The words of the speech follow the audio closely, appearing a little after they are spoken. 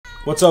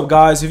What's up,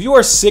 guys? If you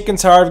are sick and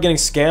tired of getting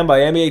scammed by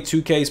NBA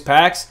 2K's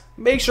packs,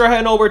 make sure to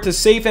head over to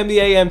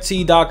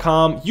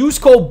safenbamt.com. Use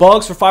code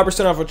Bugz for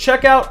 5% off at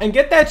checkout and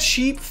get that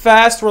cheap,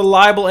 fast,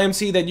 reliable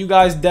MC that you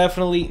guys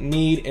definitely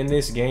need in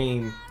this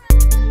game.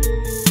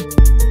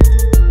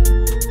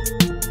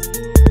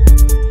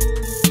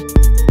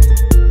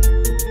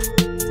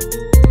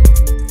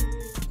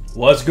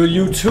 What's good,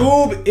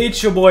 YouTube?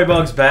 It's your boy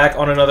Bugz back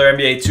on another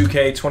NBA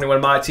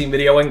 2K21 My Team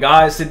video. And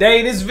guys, today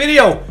in this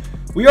video,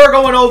 we are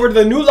going over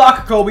the new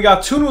locker code. We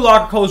got two new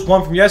locker codes,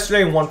 one from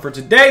yesterday and one for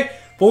today.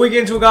 Before we get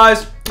into it,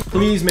 guys,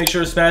 please make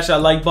sure to smash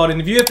that like button.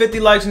 If you have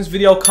 50 likes in this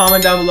video,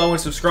 comment down below and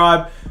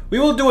subscribe. We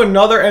will do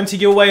another MT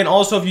giveaway. And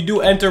also, if you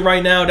do enter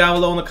right now down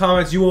below in the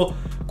comments, you will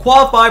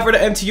qualify for the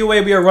MT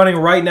giveaway we are running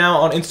right now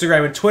on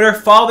Instagram and Twitter.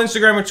 Follow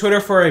Instagram and Twitter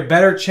for a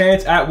better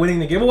chance at winning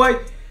the giveaway.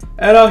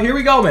 And here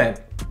we go, man.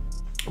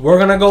 We're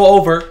going to go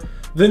over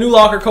the new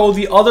locker code.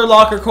 The other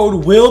locker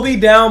code will be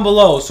down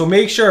below. So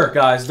make sure,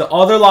 guys, the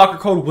other locker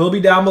code will be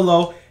down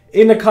below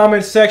in the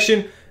comments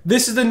section.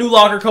 This is the new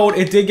locker code.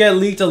 It did get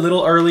leaked a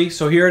little early.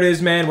 So here it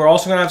is, man. We're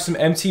also going to have some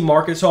MT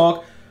market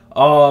talk.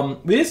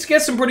 We just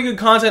get some pretty good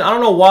content. I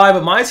don't know why,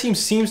 but my team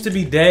seems to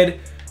be dead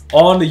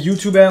on the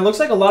YouTube end. It looks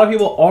like a lot of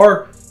people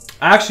are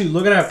actually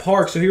looking at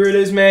Park. So here it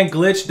is, man.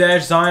 Glitch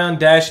dash Zion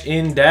dash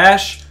in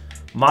dash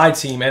my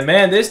team. And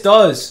man, this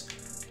does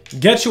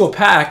get you a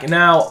pack.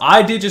 Now,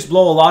 I did just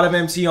blow a lot of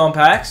MT on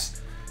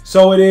packs.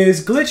 So it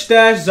is glitch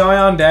dash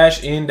Zion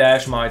dash in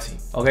dash my team.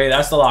 Okay,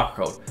 that's the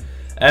locker code.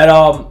 And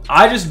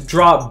I just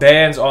dropped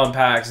bans on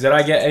packs. Did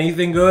I get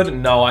anything good?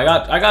 No, I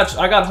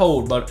got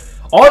hold. But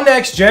on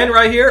next gen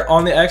right here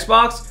on the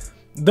Xbox,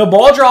 the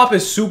ball drop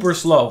is super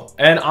slow.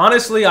 And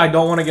honestly, I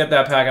don't want to get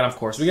that pack. And of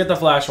course, we get the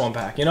flash one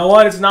pack. You know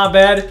what? It's not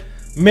bad.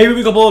 Maybe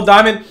we could pull a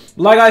diamond.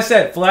 Like I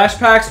said, flash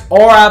packs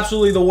are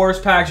absolutely the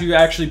worst packs you can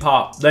actually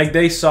pop. Like,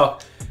 they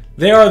suck.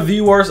 They are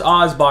the worst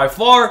odds by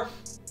far.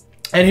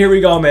 And here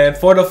we go, man,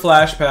 for the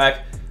flash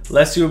pack.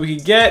 Let's see what we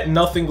can get.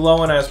 Nothing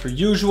glowing as per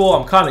usual.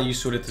 I'm kind of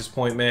used to it at this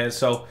point, man.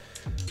 So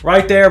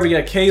right there, we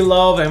get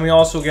K-Love, and we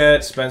also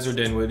get Spencer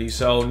Dinwiddie.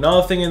 So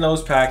nothing in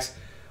those packs.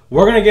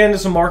 We're going to get into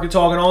some market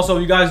talk. And also,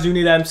 if you guys do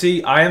need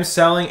MT, I am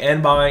selling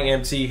and buying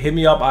MT. Hit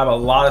me up. I have a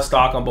lot of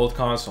stock on both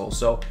consoles.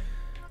 So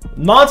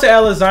Monta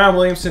Ellis, Zion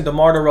Williamson,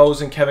 DeMar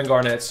DeRozan, Kevin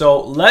Garnett.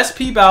 So let's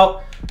peep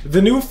out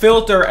the new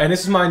filter, and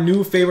this is my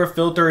new favorite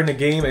filter in the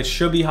game. It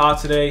should be hot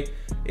today.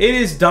 It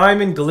is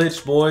Diamond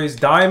Glitched, boys.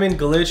 Diamond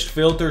Glitched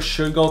filter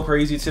should go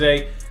crazy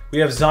today. We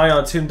have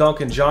Zion, Tim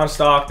Duncan, John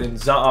Stockton,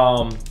 who's the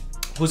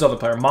other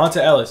player? Monta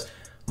Ellis.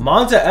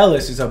 Monta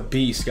Ellis is a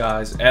beast,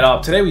 guys.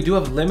 And today we do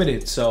have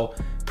limited, so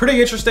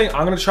pretty interesting.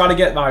 I'm going to try to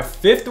get my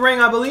 5th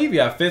ring, I believe.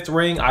 Yeah, 5th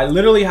ring. I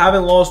literally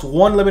haven't lost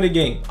one limited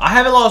game. I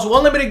haven't lost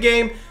one limited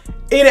game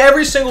in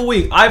every single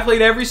week. I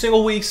played every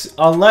single week,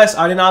 unless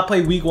I did not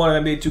play week 1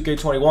 of NBA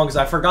 2K21 because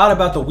I forgot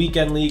about the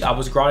weekend league. I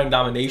was grinding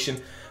domination.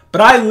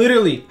 But I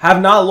literally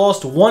have not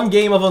lost one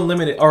game of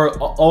unlimited or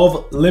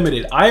of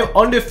limited. I am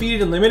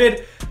undefeated in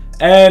limited,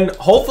 and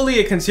hopefully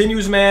it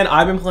continues, man.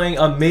 I've been playing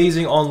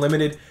amazing on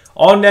limited.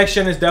 On next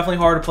gen, it's definitely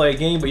hard to play a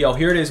game, but yo,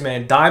 here it is,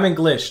 man. Diamond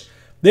Glitched.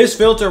 This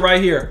filter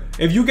right here.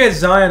 If you get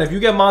Zion, if you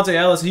get Monta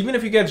Ellis, even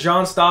if you get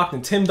John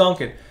Stockton, Tim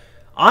Duncan,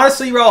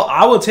 honestly, bro,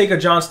 I will take a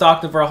John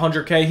Stockton for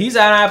 100K. He's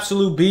an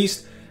absolute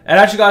beast. And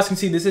as you guys can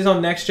see, this is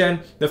on next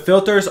gen. The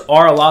filters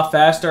are a lot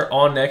faster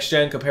on next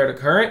gen compared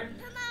to current.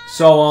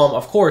 So,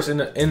 of course, in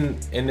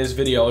this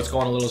video, it's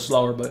going a little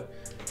slower. But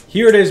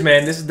here it is,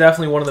 man. This is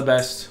definitely one of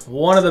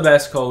the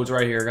best codes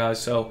right here,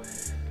 guys. So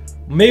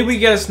maybe we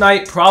get a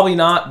snipe, probably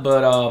not.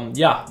 But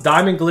yeah,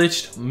 Diamond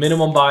Glitched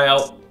minimum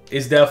buyout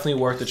is definitely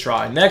worth a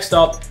try. Next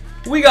up,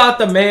 we got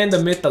the man,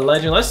 the myth, the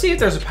legend. Let's see if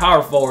there's a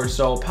power forward.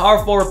 So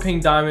power forward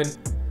pink diamond.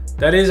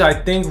 That is, I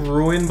think,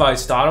 ruined by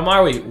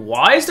Stoudemire. Wait,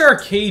 why is there a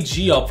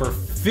KG up for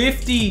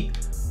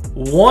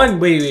 51?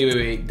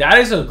 Wait. That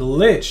is a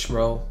glitch,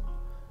 bro.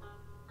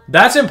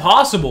 That's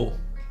impossible.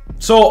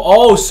 So,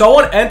 oh,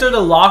 someone entered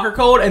the locker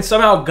code and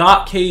somehow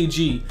got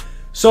KG.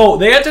 So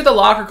they entered the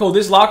locker code.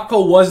 This locker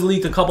code was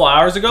leaked a couple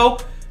hours ago.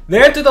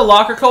 They entered the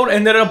locker code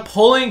and ended up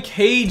pulling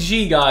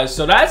KG, guys.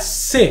 So that's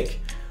sick.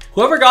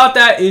 Whoever got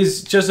that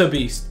is just a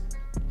beast.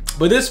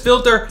 But this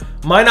filter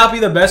might not be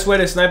the best way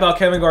to snipe out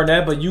Kevin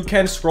Garnett, but you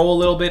can scroll a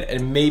little bit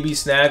and maybe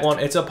snag one.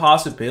 It's a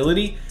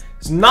possibility.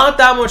 It's not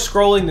that much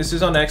scrolling. This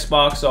is on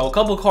Xbox, so a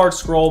couple cards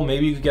scroll.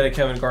 Maybe you could get a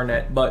Kevin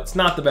Garnett, but it's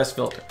not the best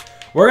filter.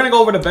 We're going to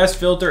go over the best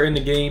filter in the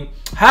game.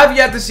 Have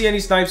yet to see any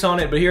snipes on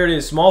it, but here it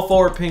is. Small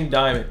forward pink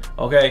diamond,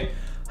 okay?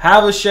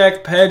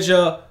 Havlicek,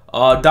 Peja,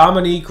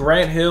 Dominique,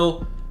 Grant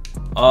Hill.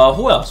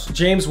 Who else?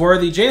 James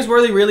Worthy. James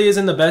Worthy really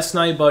isn't the best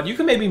snipe, but you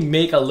can maybe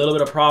make a little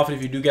bit of profit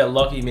if you do get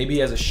lucky. Maybe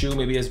he has a shoe,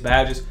 maybe he has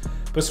badges.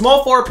 But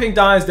small forward pink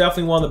diamond is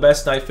definitely one of the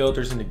best snipe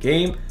filters in the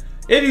game.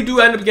 If you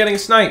do end up getting a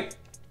snipe,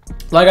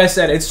 like I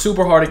said, it's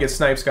super hard to get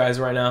snipes, guys,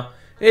 right now.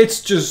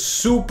 It's just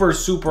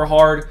super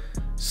hard.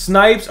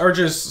 Snipes are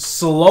just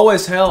slow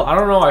as hell. I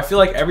don't know. I feel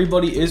like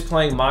everybody is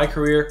playing My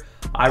Career.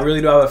 I really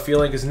do have a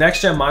feeling because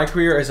next gen My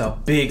Career is a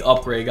big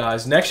upgrade,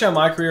 guys. Next gen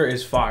My Career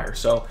is fire.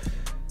 So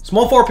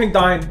Small 4 pink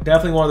diamond,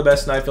 definitely one of the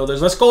best snipe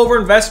filters. Let's go over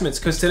investments,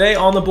 because today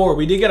on the board,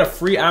 we did get a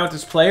free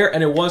Amethyst player,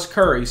 and it was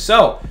Curry.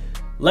 So,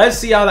 let's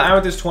see how the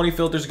Amethyst 20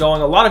 filter is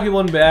going. A lot of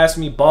people have been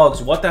asking me,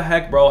 Bugz, what the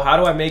heck, bro? How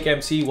do I make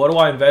MT? What do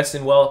I invest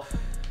in? Well,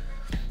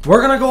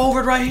 we're going to go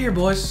over it right here,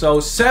 boys. So,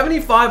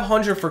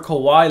 7,500 for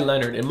Kawhi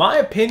Leonard. In my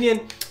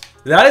opinion,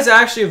 that is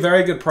actually a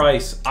very good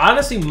price.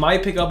 Honestly,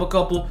 might pick up a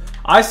couple.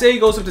 I say he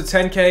goes up to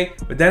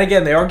 10K, but then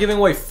again, they are giving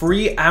away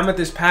free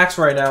Amethyst packs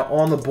right now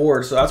on the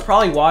board. So, that's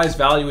probably why his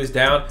value is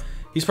down.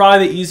 He's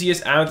probably the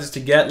easiest Amethyst to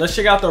get. Let's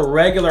check out the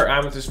regular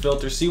Amethyst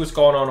filter, see what's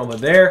going on over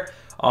there.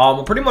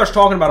 We're pretty much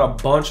talking about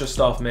a bunch of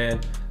stuff, man.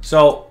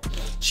 So,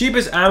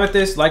 cheapest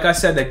Amethyst, like I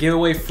said, they give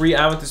away free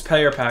Amethyst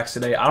player packs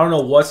today. I don't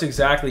know what's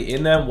exactly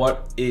in them. No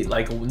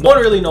one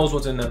really knows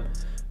what's in them.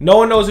 No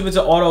one knows if it's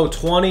an auto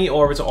 20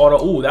 or if it's an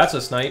auto. Ooh, that's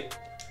a snipe.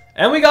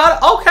 And we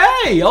got,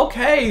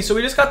 okay. So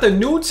we just got the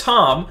new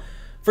Tom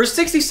for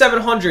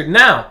 6,700.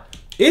 Now,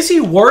 is he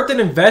worth an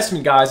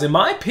investment, guys? In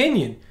my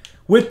opinion,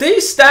 with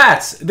these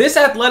stats, this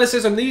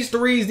athleticism, these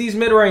threes, these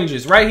mid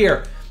ranges right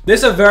here.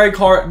 This is a very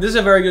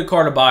good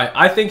card to buy.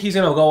 I think he's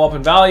gonna go up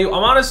in value.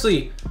 I'm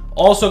honestly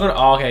also gonna.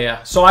 Oh, okay,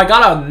 yeah. So I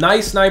got a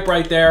nice snipe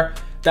right there.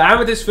 The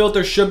Amethyst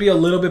filter should be a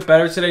little bit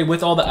better today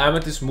with all the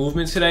Amethyst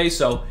movement today.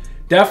 So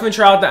definitely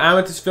try out the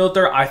Amethyst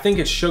filter. I think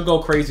it should go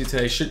crazy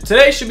today.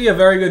 Today should be a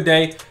very good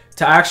day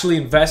to actually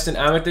invest in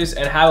Amethyst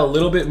and have a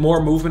little bit more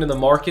movement in the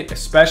market,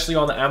 especially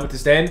on the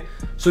Amethyst end.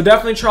 So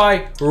definitely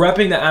try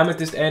repping the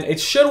Amethyst end. It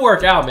should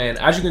work out, man.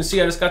 As you can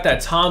see, I just got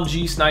that Tom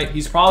G snipe.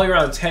 He's probably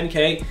around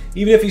 10K.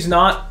 Even if he's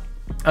not,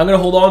 I'm going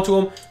to hold on to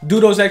him, do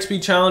those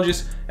XP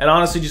challenges, and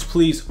honestly, just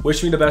please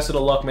wish me the best of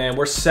the luck, man.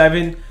 We're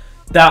 7,000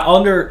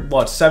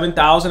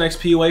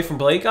 XP away from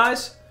Blake,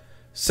 guys?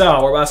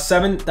 So, we're about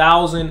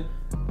 7,000,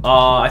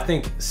 I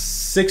think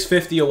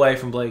 650 away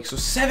from Blake. So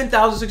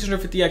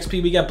 7,650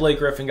 XP. We got Blake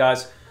Griffin,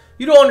 guys.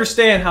 You don't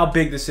understand how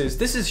big this is.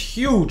 This is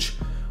huge.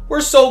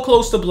 We're so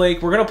close to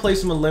Blake. We're going to play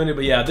some unlimited.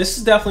 But yeah, this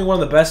is definitely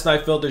one of the best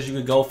snipe filters you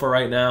could go for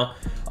right now.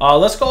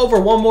 Let's go over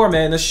one more,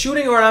 man. The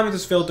shooting or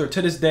Amethyst filter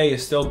to this day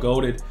is still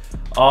goated.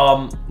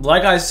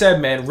 Like I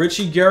said, man,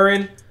 Richie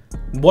Guerin,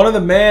 one of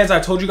the mans I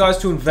told you guys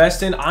to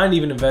invest in. I didn't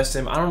even invest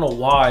in him. I don't know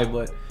why,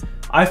 but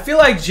I feel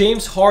like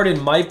James Harden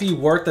might be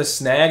worth a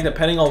snag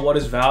depending on what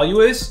his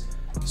value is.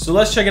 So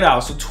let's check it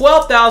out. So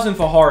 12,000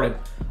 for Harden.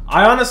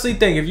 I honestly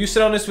think if you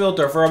sit on this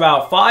filter for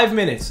about 5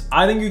 minutes,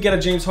 I think you get a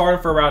James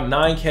Harden for around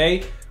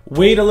 9K.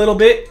 Wait a little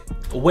bit.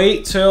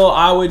 Wait till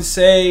I would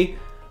say,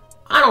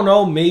 I don't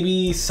know,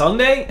 maybe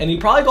Sunday, and you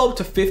probably go up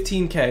to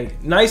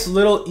 15K. Nice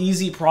little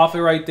easy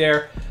profit right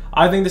there.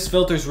 I think this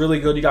filter is really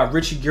good. You got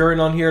Richie Guerin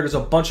on here. There's a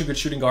bunch of good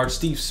shooting guards.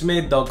 Steve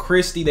Smith, Doug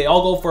Christie. They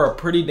all go for a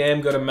pretty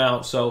damn good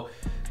amount. So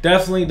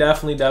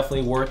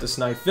definitely worth the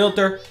snipe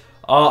filter.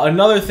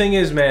 Another thing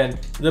is, man,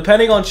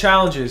 depending on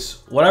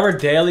challenges, whatever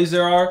dailies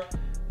there are,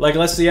 like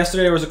let's say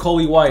yesterday there was a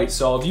Kobe White.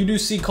 So if you do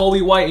see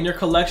Kobe White in your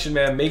collection,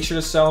 man, make sure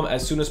to sell them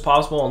as soon as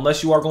possible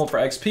unless you are going for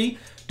XP.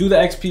 Do the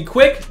XP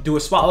quick, do a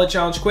spotlight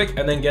challenge quick,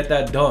 and then get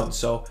that done.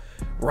 So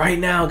right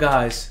now,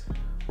 guys,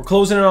 we're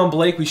closing in on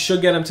Blake. We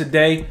should get him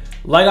today.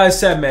 Like I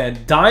said, man,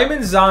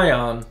 Diamond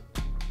Zion,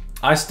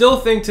 I still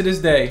think to this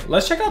day,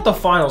 let's check out the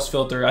finals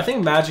filter. I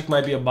think Magic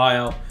might be a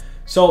buyout.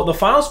 So the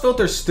finals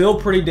filter is still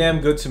pretty damn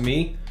good to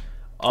me.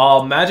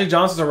 Magic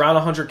Johnson's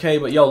around 100K,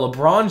 but yo,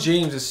 LeBron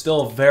James is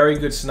still a very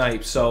good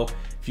snipe. So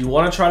if you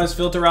want to try this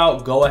filter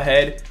out, go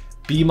ahead.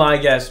 Be my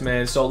guest,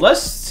 man. So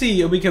let's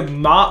see if we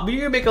can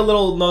make a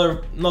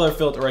little another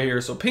filter right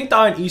here. So Pink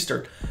Diamond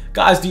Eastern.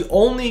 Guys, the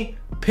only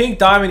Pink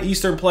Diamond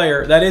Eastern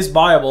player that is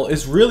buyable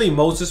is really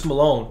Moses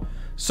Malone.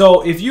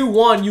 So if you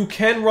want, you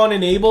can run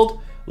enabled.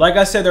 Like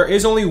I said, there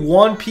is only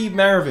one Pete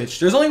Maravich.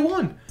 There's only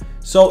one.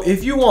 So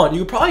if you want,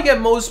 you could probably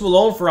get Moses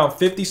Malone for around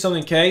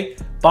 50-something K.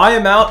 Buy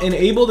him out,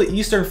 enable the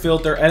Eastern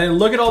filter, and then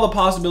look at all the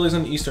possibilities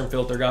on the Eastern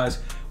filter, guys.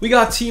 We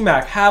got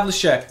T-Mac,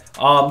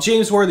 Havlicek,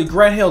 James Worthy,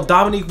 Grant Hill,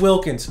 Dominique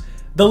Wilkins.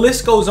 The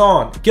list goes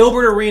on.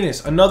 Gilbert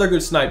Arenas, another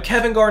good snipe.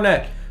 Kevin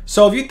Garnett.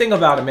 So if you think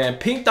about it, man,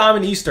 Pink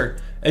Diamond Eastern,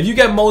 if you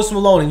get Moses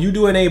Malone and you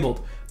do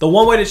enabled, the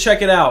one way to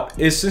check it out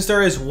is since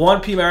there is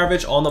one P.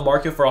 Maravich on the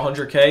market for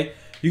 100K,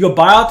 you can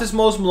buy out this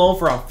Moses Malone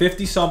for around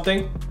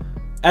 50-something,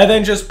 and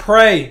then just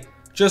pray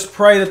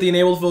that the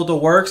enabled filter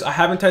works. I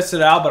haven't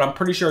tested it out, but I'm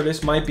pretty sure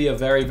this might be a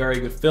very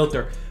good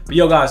filter. But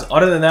yo, guys,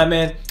 other than that,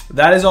 man,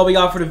 that is all we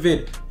got for the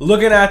vid.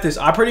 Looking at this,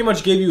 I pretty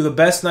much gave you the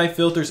best snipe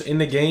filters in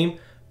the game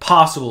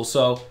possible.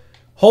 So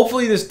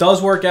hopefully this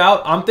does work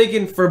out. I'm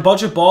thinking for a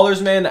bunch of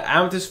ballers, man, the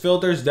Amethyst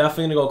filter is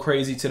definitely going to go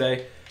crazy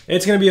today.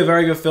 It's going to be a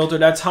very good filter.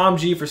 That Tom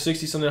G for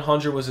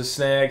 60-something was a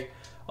snag.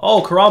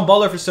 Oh, Karan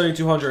Butler for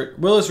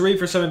 7,200. Willis Reed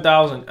for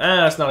 7,000.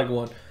 That's not a good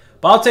one.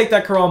 But I'll take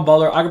that Karan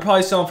Butler. I could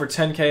probably sell him for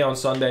 10K on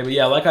Sunday. But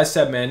yeah, like I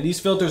said, man, these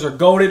filters are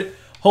goated.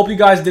 Hope you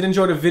guys did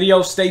enjoy the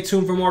video. Stay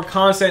tuned for more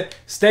content.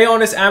 Stay on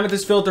this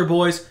Amethyst filter,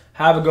 boys.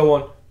 Have a good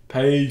one.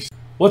 Peace.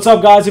 What's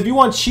up, guys? If you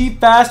want cheap,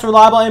 fast,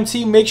 reliable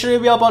MT, make sure to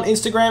be up on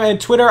Instagram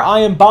and Twitter. I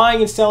am buying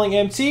and selling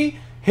MT.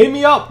 Hit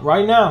me up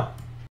right now.